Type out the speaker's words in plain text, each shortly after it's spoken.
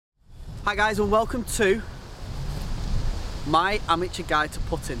Hi guys, and welcome to my amateur guide to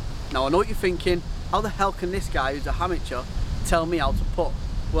putting. Now I know what you're thinking, how the hell can this guy who's a amateur tell me how to putt?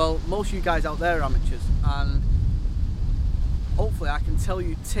 Well, most of you guys out there are amateurs, and hopefully I can tell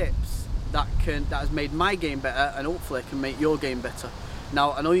you tips that has made my game better, and hopefully can make your game better.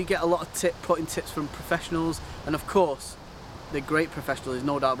 Now I know you get a lot of putting tips from professionals, and of course they're great professionals, there's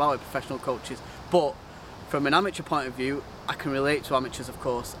no doubt about it, professional coaches, but from an amateur point of view, I can relate to amateurs, of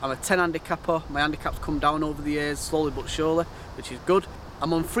course. I'm a 10 handicapper, my handicap's come down over the years, slowly but surely, which is good.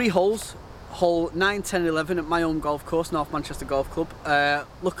 I'm on 3 holes, hole 9, 10, 11 at my own golf course, North Manchester Golf Club.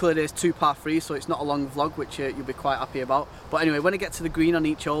 Luckily there's 2 par 3s, so it's not a long vlog, which you'll be quite happy about. But anyway, when I get to the green on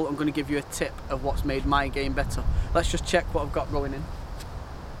each hole, I'm going to give you a tip of what's made my game better. Let's just check what I've got going in.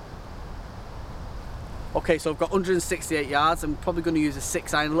 Okay, so I've got 168 yards. I'm probably going to use a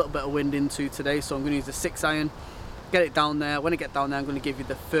 6 iron, a little bit of wind into today, so I'm going to use a 6 iron, get it down there. When I get down there, I'm going to give you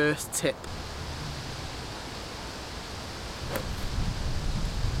the first tip.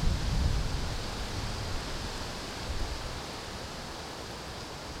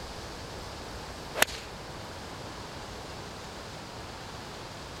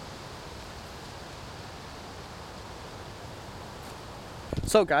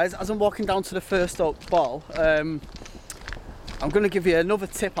 So guys, as I'm walking down to the first ball, I'm going to give you another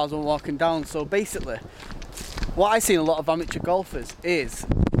tip as I'm walking down. So basically, what I see in a lot of amateur golfers is,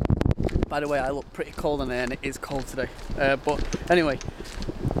 by the way, I look pretty cold in there, and it is cold today. But anyway,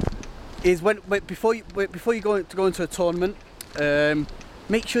 is before you go into a tournament,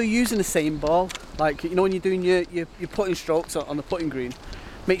 make sure you're using the same ball. Like, you know, when you're doing your putting strokes on the putting green,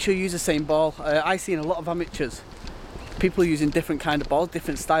 make sure you use the same ball. I see in a lot of amateurs, people are using different kind of balls,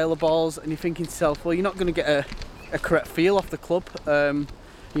 different style of balls, and you're thinking to yourself, well, you're not going to get a correct feel off the club. You're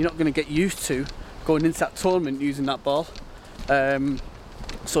not going to get used to going into that tournament using that ball.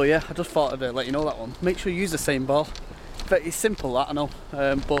 So yeah, I just thought I'd let you know that one. Make sure you use the same ball. But it's simple, that I know,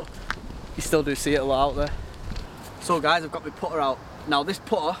 but you still do see it a lot out there. So guys, I've got my putter out. Now this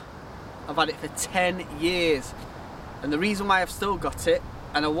putter, I've had it for 10 years, and the reason why I've still got it,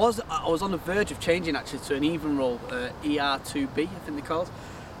 and I was on the verge of changing actually to an even roll, ER2B I think they're called,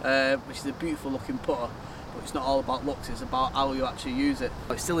 which is a beautiful looking putter, but it's not all about looks, it's about how you actually use it.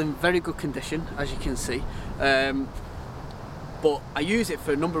 It's still in very good condition, as you can see, but I use it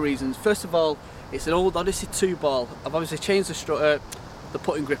for a number of reasons. First of all, it's an old Odyssey 2 ball. I've obviously changed the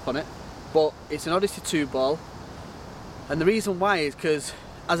putting grip on it, but it's an Odyssey 2 ball, and the reason why is because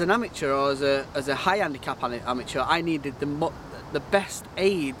as an amateur, or as a high handicap amateur, I needed the best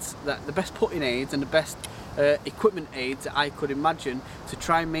aids, the best putting aids and the best equipment aids that I could imagine to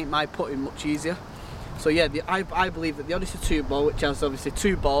try and make my putting much easier. So yeah, I believe that the Odyssey 2 ball, which has obviously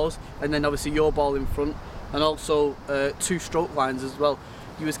 2 balls and then obviously your ball in front, and also 2 stroke lines as well,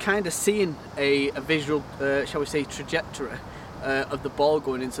 you was kind of seeing a visual, shall we say, trajectory of the ball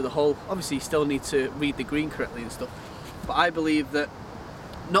going into the hole. Obviously you still need to read the green correctly and stuff, but I believe that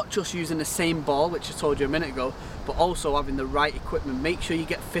not just using the same ball, which I told you a minute ago, but also having the right equipment. Make sure you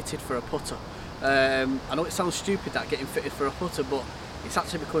get fitted for a putter. I know it sounds stupid, that getting fitted for a putter, but it's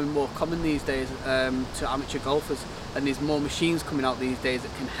actually becoming more common these days to amateur golfers, and there's more machines coming out these days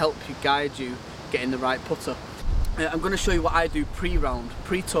that can help you, guide you getting the right putter. I'm going to show you what I do pre-round,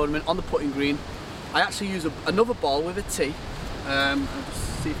 pre-tournament on the putting green. I actually use another ball with a tee. I'll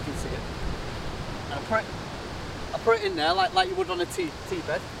just see if you can see it. I put it in there like you would on a tee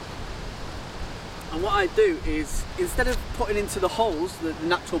bed. And what I do is, instead of putting into the holes, the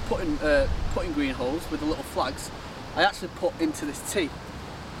natural putting green holes with the little flags, I actually put into this tee.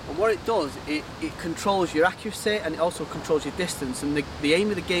 And what it does, it controls your accuracy, and it also controls your distance. And the aim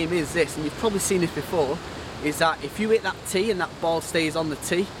of the game is this, and you've probably seen this before, is that if you hit that tee and that ball stays on the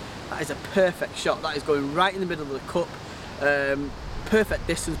tee, that is a perfect shot. That is going right in the middle of the cup. Perfect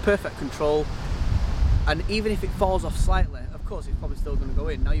distance, perfect control. And even if it falls off slightly, of course it's probably still going to go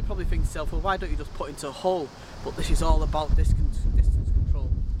in. Now you probably think to yourself, well, why don't you just put into a hole? But this is all about distance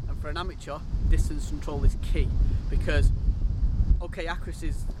control, and for an amateur, distance control is key, because okay, accuracy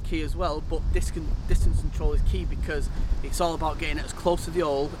is key as well, but distance control is key because it's all about getting it as close to the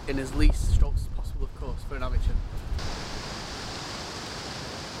hole in as least strokes as possible, of course, for an amateur,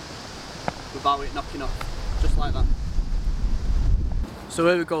 without it knocking off, just like that. So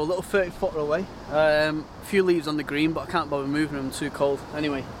here we go, a little 30-footer away. A few leaves on the green, but I can't bother moving them, too cold.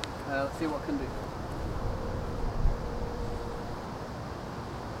 Anyway, let's see what I can do.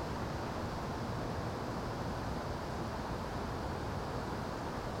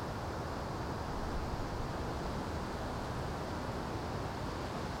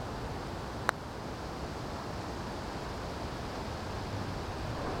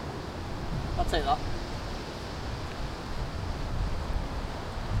 take that.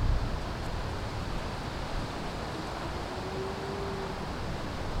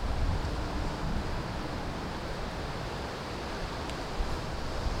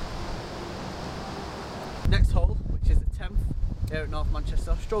 Next hole, which is the 10th here at North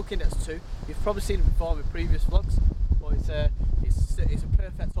Manchester, stroke index 2. You've probably seen it before in my previous vlogs, but it's a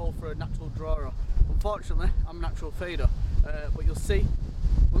perfect hole for a natural drawer. Unfortunately, I'm a natural fader, but you'll see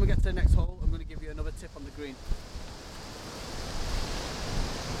when we get to the next hole, I'm going to give you another tip on the green.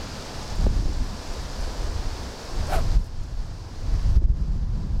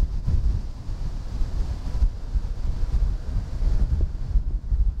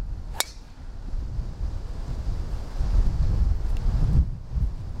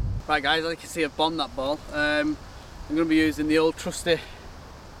 Right guys, as you can see, I've bombed that ball. I'm going to be using the old trusty,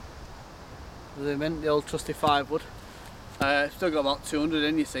 the old trusty 5 wood. Still got about 200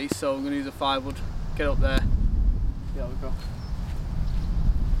 in, you see, so I'm going to use a 5 wood, get up there. There we go.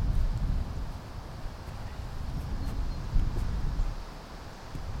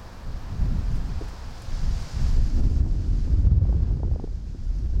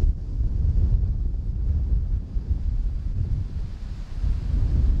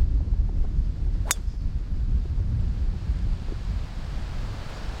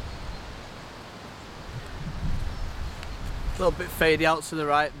 A little bit fadey out to the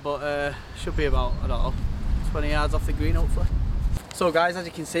right, but should be about, I don't know, 20 yards off the green hopefully. So guys, as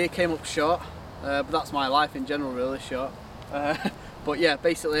you can see, it came up short, but that's my life in general, really short. But yeah,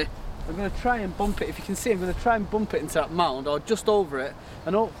 basically I'm going to try and bump it. If you can see, I'm going to try and bump it into that mound or just over it,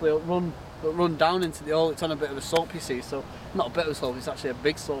 and hopefully it'll run down into the hole. It's on a bit of a slope, you see, so not a bit of a slope, it's actually a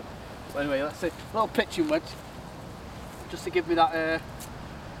big slope. So anyway, let's see, a little pitching wedge, just to give me that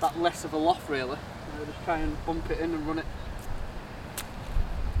that less of a loft really. Just try and bump it in and run it.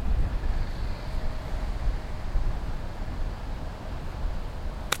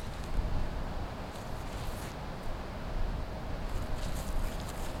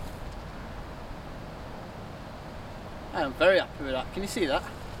 I'm very happy with that. Can you see that?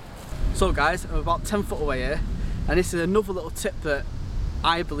 So guys, I'm about 10 foot away here, and this is another little tip that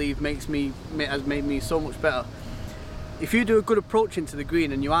I believe has made me so much better. If you do a good approach into the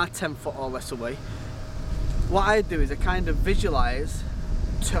green and you are 10 foot or less away, what I do is I kind of visualise,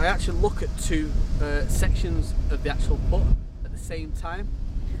 I actually look at two sections of the actual putt at the same time.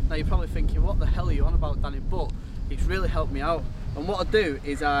 Now you're probably thinking, what the hell are you on about, Danny? But it's really helped me out. And what I do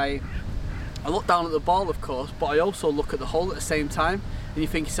is I look down at the ball, of course, but I also look at the hole at the same time. And you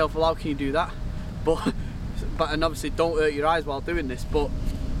think to yourself, well, how can you do that? And obviously don't hurt your eyes while doing this, but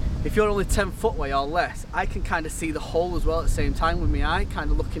if you're only 10 foot away or less, I can kind of see the hole as well at the same time with my eye, kind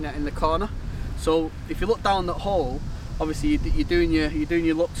of looking at it in the corner. So if you look down that hole, obviously you're doing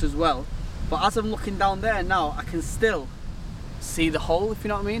your looks as well. But as I'm looking down there now, I can still see the hole, if you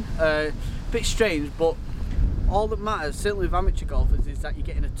know what I mean. Bit strange, but all that matters, certainly with amateur golfers, is that you're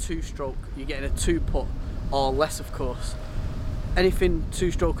getting a 2-stroke, you're getting a 2-putt or less, of course. Anything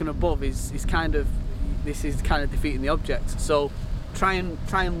 2-stroke and above is kind of defeating the object. So try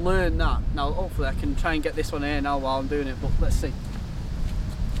and learn that. Now hopefully I can try and get this one here now while I'm doing it, but let's see.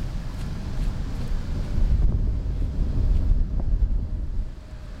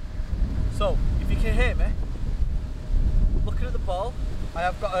 So if you can hear me, looking at the ball, I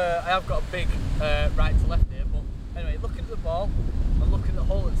have got a big right to left here, but anyway, looking at the ball and looking at the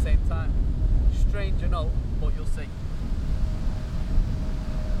hole at the same time. Strange, I know, but you'll see.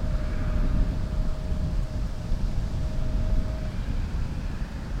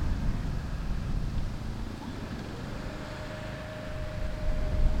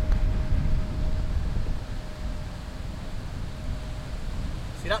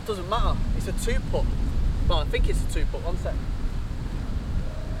 See, that doesn't matter. It's a 2-putt. Well, I think it's a 2-putt. One sec.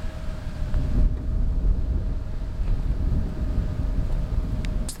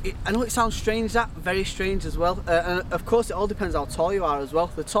 I know it sounds strange, that very strange as well, and of course it all depends how tall you are as well.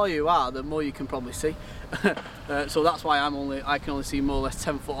 The taller you are, the more you can probably see. So that's why I can only see more or less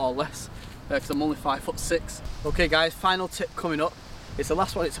 10 foot or less, because I'm only 5'6". Okay guys, final tip coming up. It's the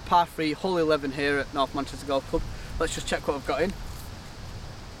last one. It's a par 3, hole 11 here at North Manchester Golf Club. Let's just check what I've got in.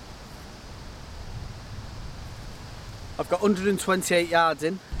 I've got 128 yards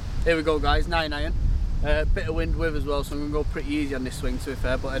in. Here we go guys, 9 iron. Bit of wind with as well, so I'm going to go pretty easy on this swing, to be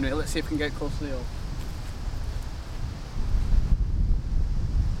fair. But anyway, let's see if we can get close to the hole.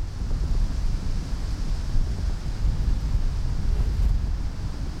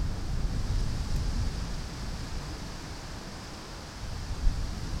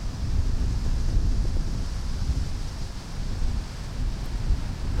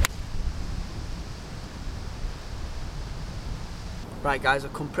 Right guys,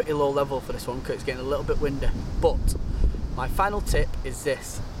 I've come pretty low level for this one because it's getting a little bit windy, but my final tip is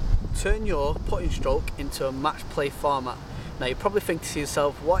this: turn your putting stroke into a match play format. Now you're probably thinking to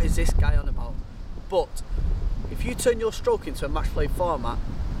yourself, what is this guy on about? But if you turn your stroke into a match play format,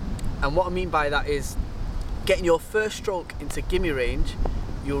 and what I mean by that is getting your first stroke into gimme range,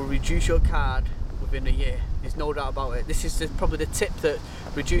 you'll reduce your card within a year. There's no doubt about it. This is probably the tip that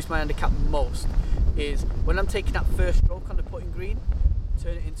reduced my handicap the most, is when I'm taking that first stroke on the putting green,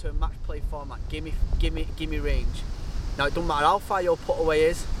 turn it into a match play format, gimme range. Now it doesn't matter how far your put away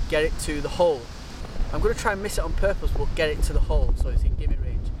is, get it to the hole. I'm going to try and miss it on purpose, but get it to the hole so it's in gimme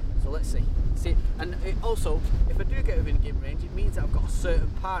range. So let's see. And also, if I do get within gimme range, it means that I've got a certain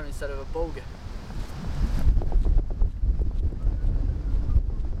par instead of a bogey.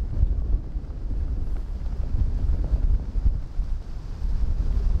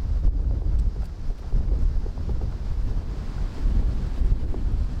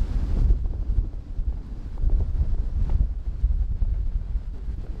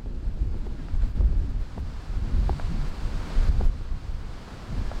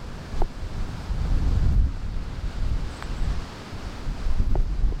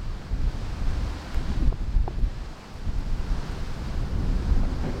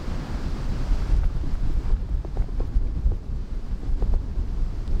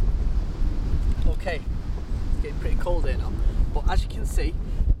 Okay, it's getting pretty cold here now, but as you can see,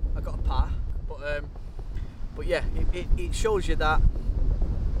 I got a par. But yeah, it shows you that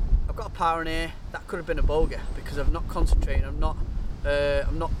I've got a par in here. That could have been a bogey because I'm not concentrating. I'm not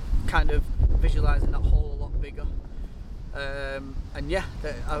kind of visualising that hole a lot bigger. And yeah,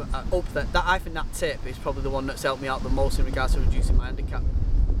 I hope that I think that tip is probably the one that's helped me out the most in regards to reducing my handicap.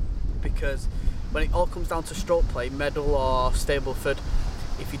 Because when it all comes down to stroke play, medal or Stableford,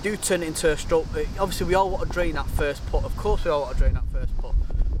 if you do turn it into a stroke, obviously we all want to drain that first putt. Of course we all want to drain that first putt,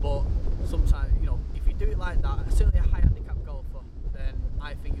 but sometimes, you know, if you do it like that, certainly a high handicap golfer, then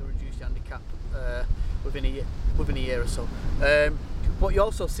I think you'll reduce your handicap within a year or so. What you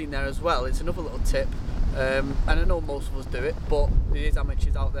also seen there as well, it's another little tip, and I know most of us do it, but there is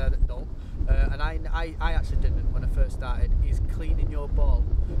amateurs out there that don't. And I actually didn't when I first started, is cleaning your ball,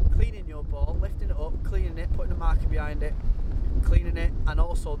 lifting it up, cleaning it, putting a marker behind it, cleaning it, and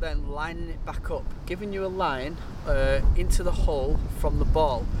also then lining it back up, giving you a line into the hole from the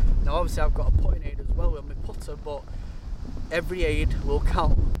ball. Now obviously I've got a putting aid as well with my putter, but every aid will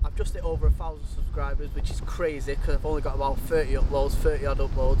count. I've just hit over 1,000 subscribers, which is crazy because I've only got about 30 odd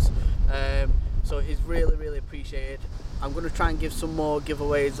uploads, so it's really appreciated. I'm going to try and give some more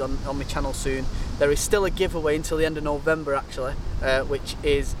giveaways on my channel soon. There is still a giveaway until the end of November actually, which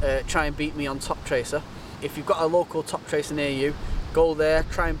is try and beat me on Top Tracer. If you've got a local Top Tracer near you, go there,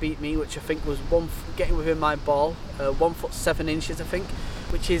 try and beat me, which I think was getting within my ball, 1 foot 7 inches I think,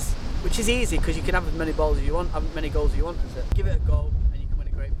 which is easy because you can have as many balls as you want, have as many goals as you want. Give it a go and you can win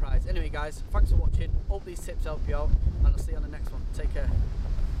a great prize. Anyway guys, thanks for watching, hope these tips help you out, and I'll see you on the next one. Take care.